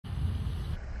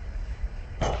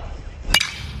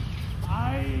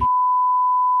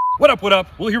What up, what up?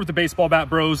 We're here with the Baseball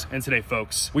Bat Bros, and today,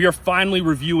 folks, we are finally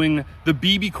reviewing the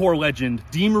BBCOR Legend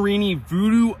DeMarini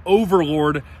VOODOO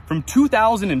Overlord from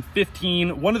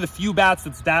 2015. One of the few bats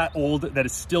that's that old that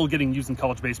is still getting used in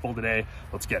college baseball today.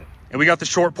 Let's get it. And we got the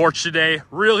short porch today.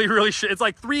 Really, it's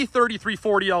like 330,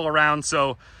 340 all around,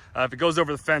 so if it goes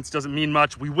over the fence, doesn't mean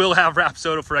much. We will have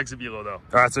Rapsodo for exit velo though.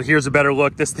 All right, so here's a better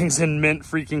look. This thing's in mint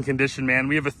freaking condition, man.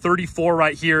 We have a 34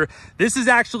 right here. This is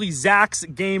actually Zach's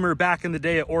gamer back in the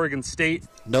day at Oregon State.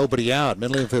 Nobody out.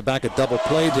 Middle infield back at double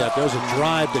play depth. There's a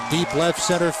drive to deep left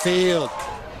center field.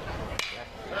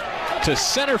 To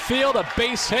center field, a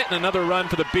base hit and another run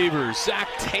for the Beavers. Zach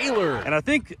Taylor. And I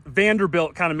think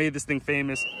Vanderbilt kind of made this thing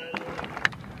famous.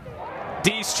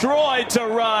 Destroyed to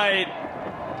right.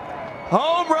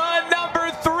 Home run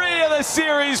number 3 of the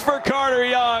series for Carter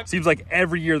Young. Seems like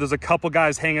every year there's a couple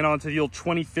guys hanging on to the old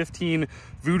 2015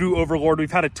 VOODOO Overlord. We've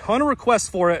had a ton of requests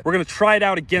for it. We're going to try it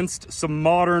out against some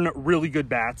modern, really good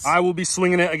bats. I will be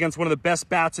slinging it against one of the best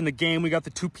bats in the game. We got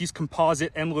the 2-piece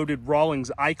composite end-loaded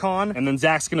Rawlings Icon. And then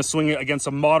Zach's going to swing it against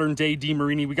a modern-day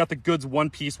DeMarini. We got the goods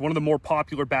 1-piece, one of the more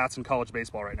popular bats in college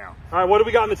baseball right now. All right, what do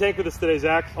we got in the tank with us today,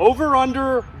 Zach? Over,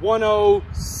 under,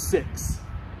 106.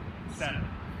 7.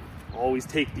 Always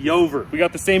take the over. We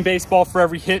got the same baseball for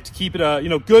every hit to keep it a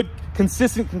good,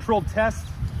 consistent, controlled test.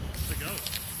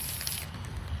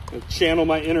 I'll channel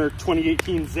my inner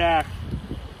 2018 Zach.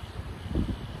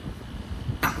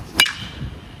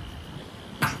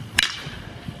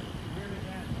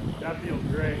 That feels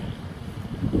great.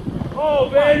 Oh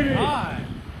baby!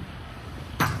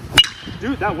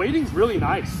 Dude, that weighting's really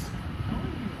nice.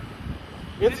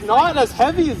 It's not as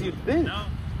heavy as you'd think. No.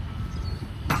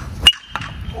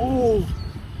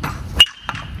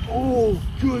 Oh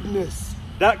goodness.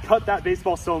 That cut that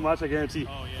baseball so much, I guarantee.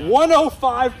 Oh, yeah.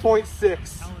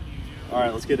 105.6. All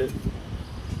right, let's get it.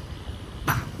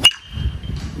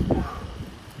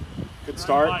 Good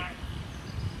start.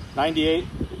 98.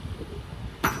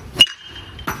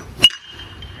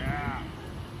 Yeah.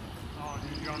 Oh,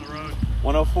 dude, you're on the road.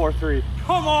 104.3.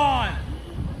 Come on!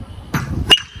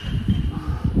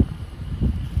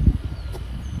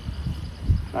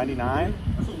 99.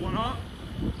 That's a 1-up.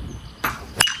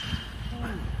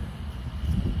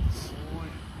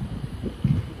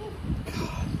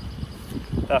 God,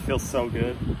 that feels so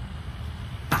good.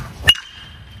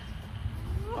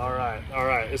 All right.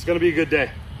 It's gonna be a good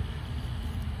day.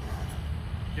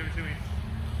 Give it to me.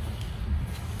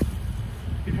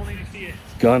 People need to see it.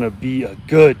 It's gonna be a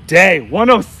good day.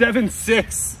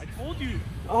 107.6. I told you.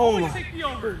 Oh my. Take the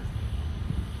over.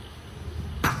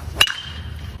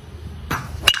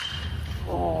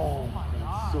 Oh,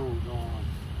 that's so gone.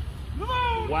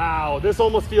 Wow, this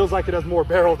almost feels like it has more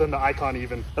barrel than the Icon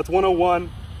even. That's 101.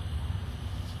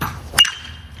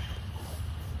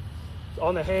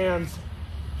 On the hands.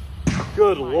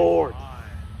 Good Lord.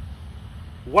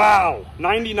 Wow,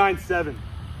 99.7.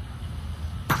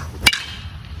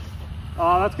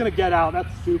 Oh, that's gonna get out. That's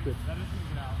stupid.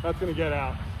 That's gonna get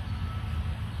out.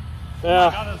 Yeah.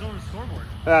 Oh, that was over the scoreboard.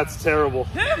 That's terrible.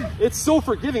 It's so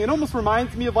forgiving. It almost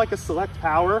reminds me of like a Select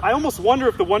Power. I almost wonder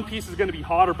if the 1-piece is going to be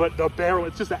hotter, but the barrel,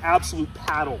 it's just an absolute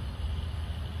paddle.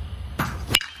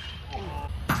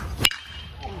 Oh,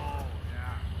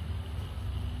 yeah.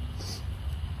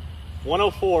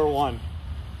 104.1.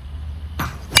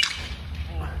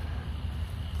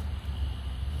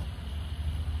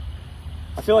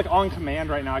 I feel like on command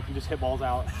right now, I can just hit balls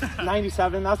out.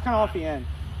 97, that's kind of off the end.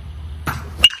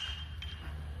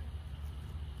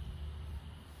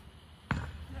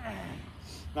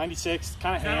 96,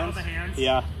 kind of hands. The hands.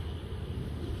 Yeah.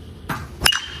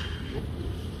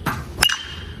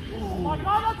 Oh my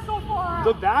God, that's so far out.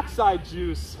 The backside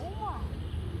juice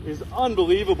is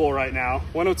unbelievable right now.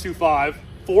 102.5,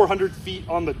 400 feet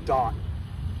on the dot.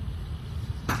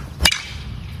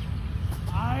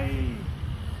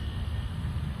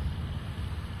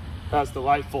 That's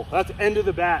delightful. That's end of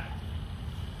the bat.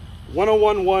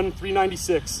 101.1,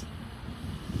 396.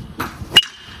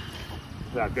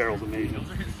 That barrel's amazing.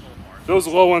 Those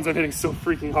low ones I'm hitting so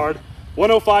freaking hard.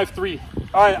 105.3.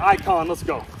 All right, Icon, let's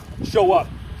go. Show up.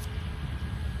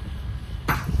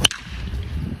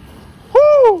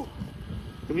 Woo!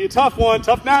 Gonna be a tough one,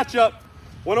 tough matchup.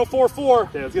 104.4.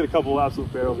 Okay, let's get a couple of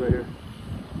absolute barrels right here.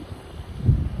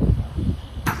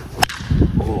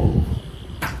 Oh.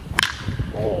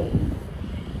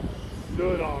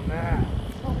 Good on that.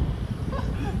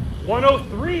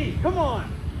 103. Come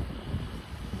on.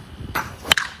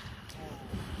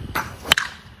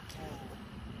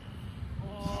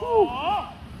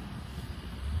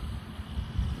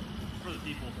 For the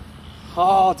people.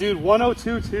 Oh, dude,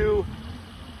 102.2.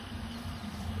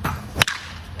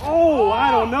 Oh,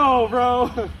 I don't know,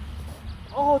 bro.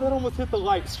 Oh, that almost hit the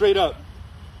light straight up.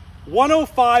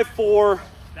 105.4,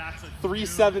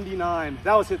 379.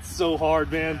 That was hit so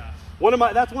hard, man.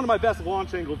 Yeah. That's one of my best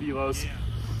launch angle velos. Yeah.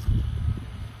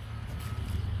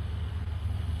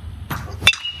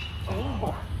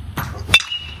 Oh.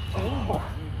 Oh.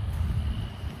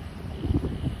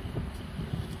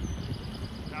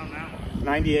 Down that one.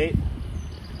 98.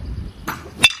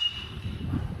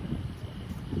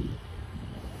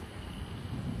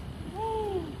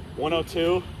 Woo.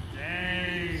 102.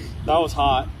 Dang. That was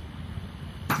hot.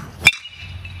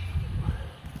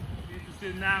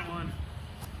 Interested in that one.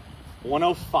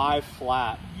 105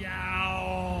 flat.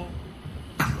 Yow.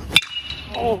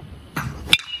 Oh.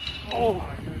 Oh.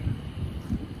 My goodness.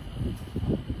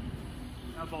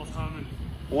 That ball's coming.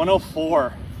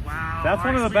 104. Wow. That's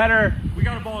one of the better. We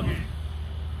got a ball game.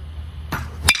 Yeah.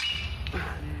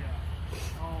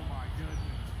 Oh my goodness.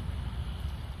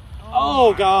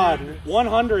 Oh my God. goodness.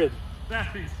 100.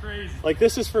 That thing's crazy. Like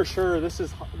this is for sure. This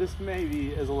maybe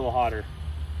is a little hotter.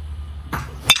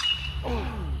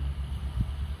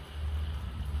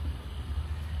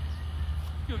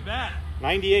 Good bat.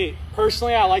 98.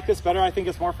 Personally, I like this better. I think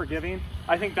it's more forgiving.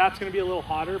 I think that's going to be a little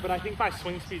hotter, but I think my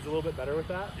swing speed's a little bit better with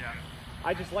that. Yeah.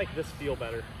 I just like this feel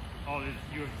better. Oh,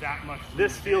 you have that much.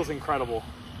 This feels incredible.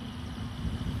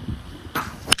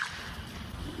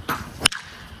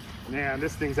 Man,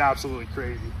 this thing's absolutely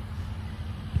crazy.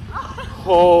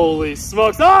 Holy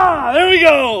smokes. Ah, there we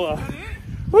go.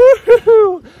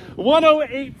 Woohoo!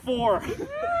 108.4.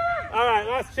 All right,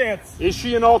 last chance. Is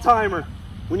she an all-timer?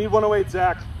 We need 108,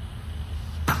 Zach.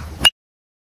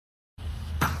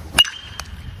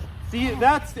 See,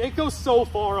 it goes so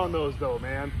far on those though,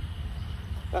 man.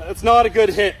 It's not a good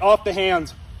hit off the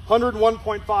hands.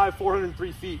 101.5,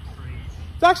 403 feet.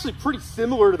 It's actually pretty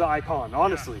similar to the Icon,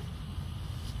 honestly.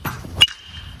 Yeah.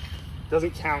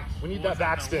 Doesn't count. We need that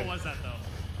backspin. What was that though?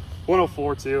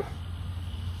 104 too.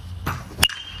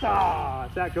 Ah,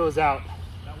 that goes out.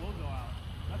 That will go out.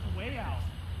 That's way out.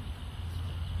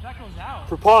 That goes out.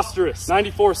 Preposterous.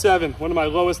 94.7, one of my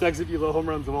lowest exit velo home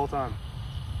runs of all time.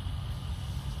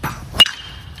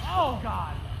 Oh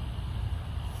God.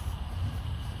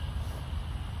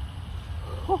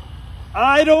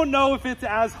 I don't know if it's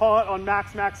as hot on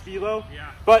max velo,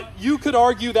 but you could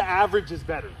argue the average is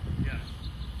better. Yeah.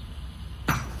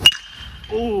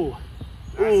 Ooh.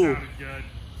 That Ooh. sounded good.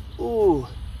 Ooh.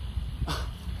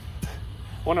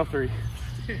 103.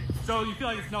 So you feel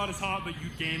like it's not as hot, but you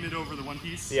game it over the one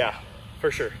piece? Yeah,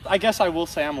 for sure. I guess I will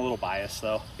say I'm a little biased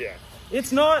though. Yeah.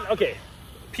 It's not, okay,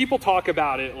 people talk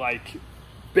about it like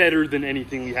better than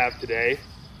anything we have today.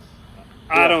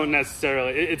 I don't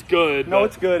necessarily. It's good. No,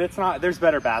 it's good. It's not. There's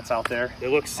better bats out there. It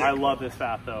looks sick. I love this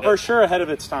bat though. For sure ahead of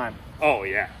its time. Oh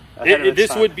yeah.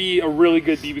 This would be a really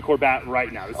good BBCOR bat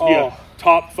right now. This would be a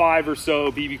top 5 or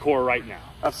so BBCOR right now.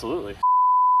 Absolutely.